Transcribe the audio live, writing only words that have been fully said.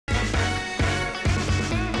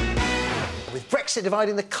Brexit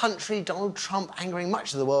dividing the country, Donald Trump angering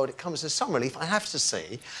much of the world, it comes as some relief, I have to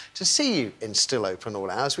see you in Still Open All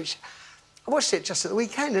Hours, which I watched it just at the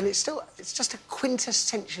weekend, and it's just a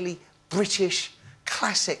quintessentially British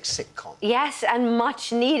classic sitcom. Yes, and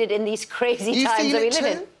much needed in these crazy times that we live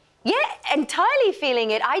in. Yeah, entirely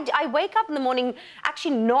feeling it. I wake up in the morning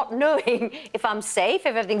actually not knowing if I'm safe,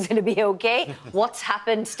 if everything's going to be OK, what's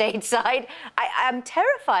happened stateside. I'm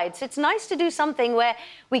terrified. So it's nice to do something where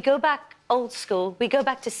we go back old school, we go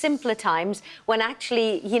back to simpler times when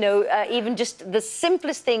actually, you know, even just the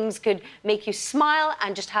simplest things could make you smile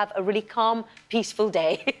and just have a really calm, peaceful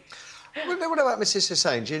day. What about Mrs.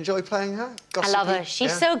 Hussain? Do you enjoy playing her? Gossipy? I love her.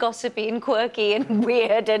 She's so gossipy and quirky and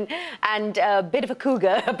weird and a bit of a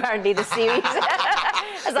cougar, apparently, this series.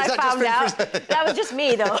 As I found out. That was just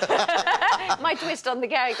me, though. My twist on the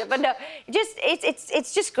character. But no,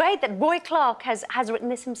 it's just great that Roy Clark has written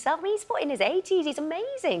this himself. I mean, he's in his 80s. He's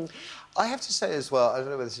amazing. I have to say as well, I don't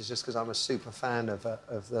know whether this is just because I'm a super fan of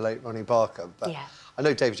the late Ronnie Barker, but yeah. I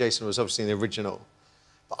know David Jason was obviously the original.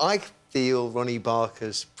 But I feel Ronnie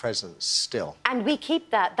Barker's presence still. And we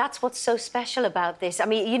keep that. That's what's so special about this. I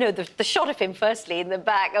mean, you know, the shot of him, firstly, in the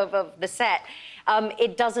back of the set,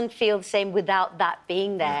 it doesn't feel the same without that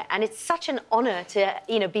being there. Yeah. And it's such an honour to,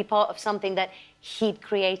 you know, be part of something that he'd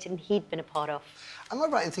created and he'd been a part of. Am I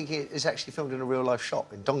right in thinking it's actually filmed in a real-life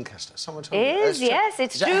shop in Doncaster? Someone told me. It is, yes,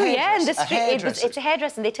 it's true, yeah. And the street, it's a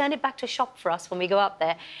hairdresser, and they turned it back to a shop for us when we go up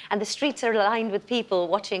there. And the streets are lined with people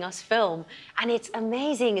watching us film. And it's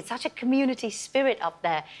amazing. It's such a community spirit up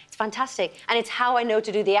there. It's fantastic. And it's how I know to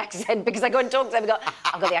do the accent, because I go and talk to them and go,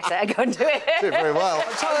 I've got the accent, I go and do it. Do it very well.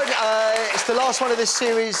 It's the last one of this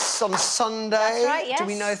series on Sunday. That's right, yes. Do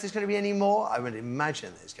we know if there's going to be any more? I would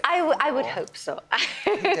imagine there's going to be more. I would hope so. I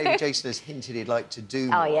think David Jason has hinted he'd like to do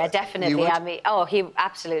more. Oh, yeah, definitely. I mean, oh, he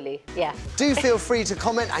absolutely, yeah. Do feel free to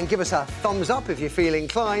comment and give us a thumbs up if you feel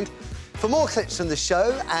inclined. For more clips from the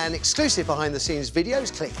show and exclusive behind-the-scenes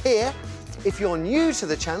videos, click here. If you're new to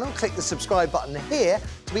the channel, click the subscribe button here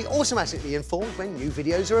to be automatically informed when new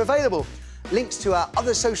videos are available. Links to our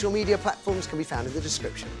other social media platforms can be found in the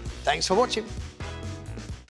description. Thanks for watching.